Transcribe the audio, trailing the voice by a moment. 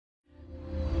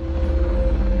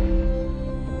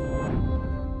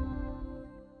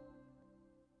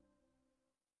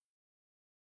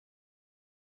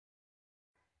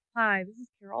Hi, this is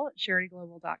Carol at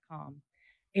charityglobal.com.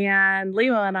 And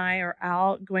Leo and I are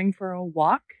out going for a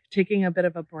walk, taking a bit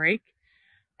of a break.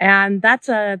 And that's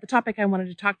the topic I wanted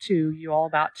to talk to you all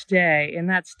about today. And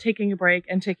that's taking a break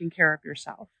and taking care of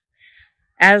yourself.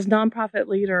 As nonprofit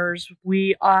leaders,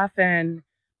 we often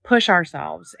push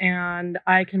ourselves. And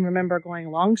I can remember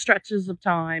going long stretches of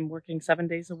time, working 7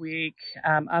 days a week,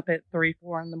 up at 3,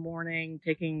 4 in the morning,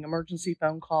 taking emergency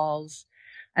phone calls.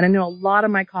 And I know a lot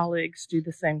of my colleagues do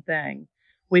the same thing.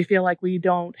 We feel like we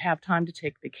don't have time to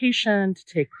take vacation, to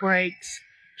take breaks,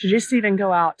 to just even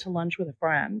go out to lunch with a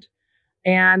friend.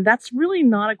 And that's really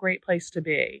not a great place to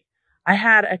be. I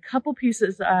had a couple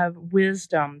pieces of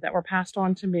wisdom that were passed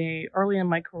on to me early in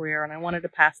my career, and I wanted to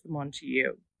pass them on to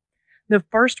you. The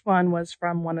first one was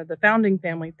from one of the founding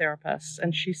family therapists,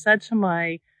 and she said to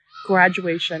my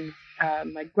graduating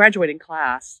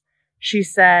class, she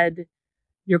said,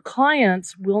 "Your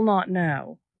clients will not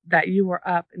know that you were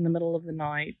up in the middle of the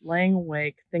night, laying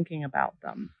awake, thinking about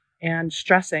them and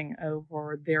stressing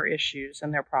over their issues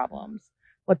and their problems.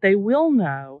 What they will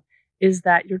know is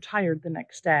that you're tired the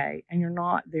next day and you're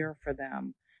not there for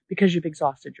them because you've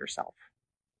exhausted yourself."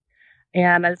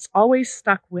 And it's always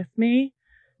stuck with me.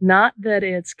 Not that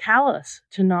it's callous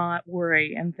to not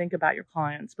worry and think about your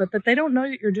clients, but that they don't know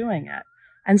that you're doing it.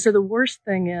 And so the worst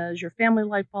thing is your family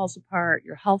life falls apart,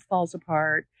 your health falls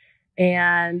apart,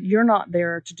 and you're not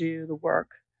there to do the work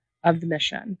of the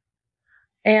mission.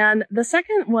 And the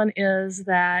second one is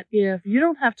that if you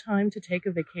don't have time to take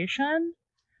a vacation,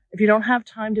 if you don't have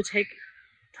time to take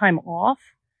time off,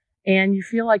 and you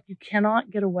feel like you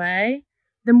cannot get away,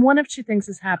 then one of two things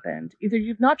has happened. Either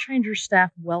you've not trained your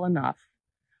staff well enough,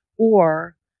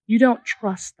 or you don't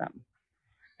trust them.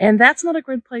 And that's not a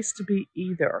good place to be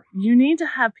either. You need to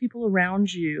have people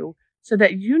around you so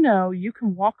that you know you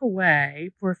can walk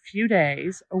away for a few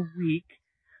days, a week,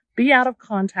 be out of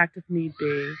contact if need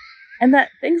be, and that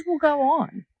things will go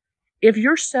on. If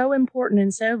you're so important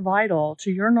and so vital to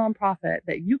your nonprofit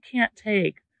that you can't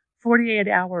take 48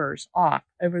 hours off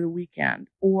over the weekend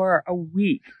or a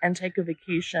week and take a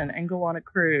vacation and go on a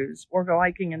cruise or go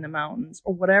hiking in the mountains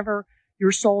or whatever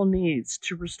your soul needs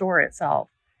to restore itself,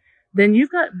 then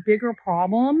you've got bigger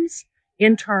problems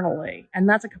internally, and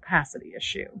that's a capacity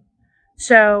issue.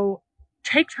 So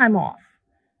take time off,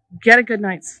 get a good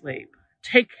night's sleep,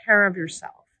 take care of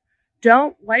yourself.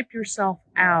 Don't wipe yourself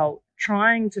out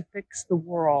trying to fix the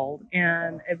world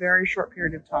in a very short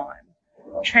period of time.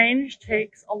 Change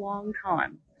takes a long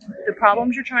time. The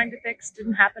problems you're trying to fix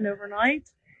didn't happen overnight,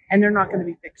 and they're not going to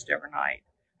be fixed overnight.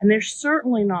 And they're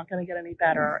certainly not going to get any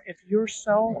better if you're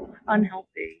so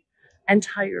unhealthy and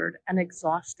tired and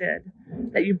exhausted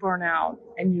that you burn out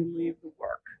and you leave the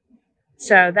work.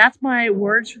 So that's my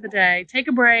words for the day. Take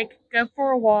a break, go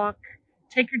for a walk,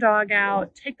 take your dog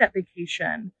out, take that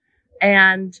vacation,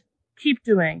 and keep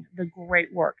doing the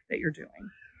great work that you're doing.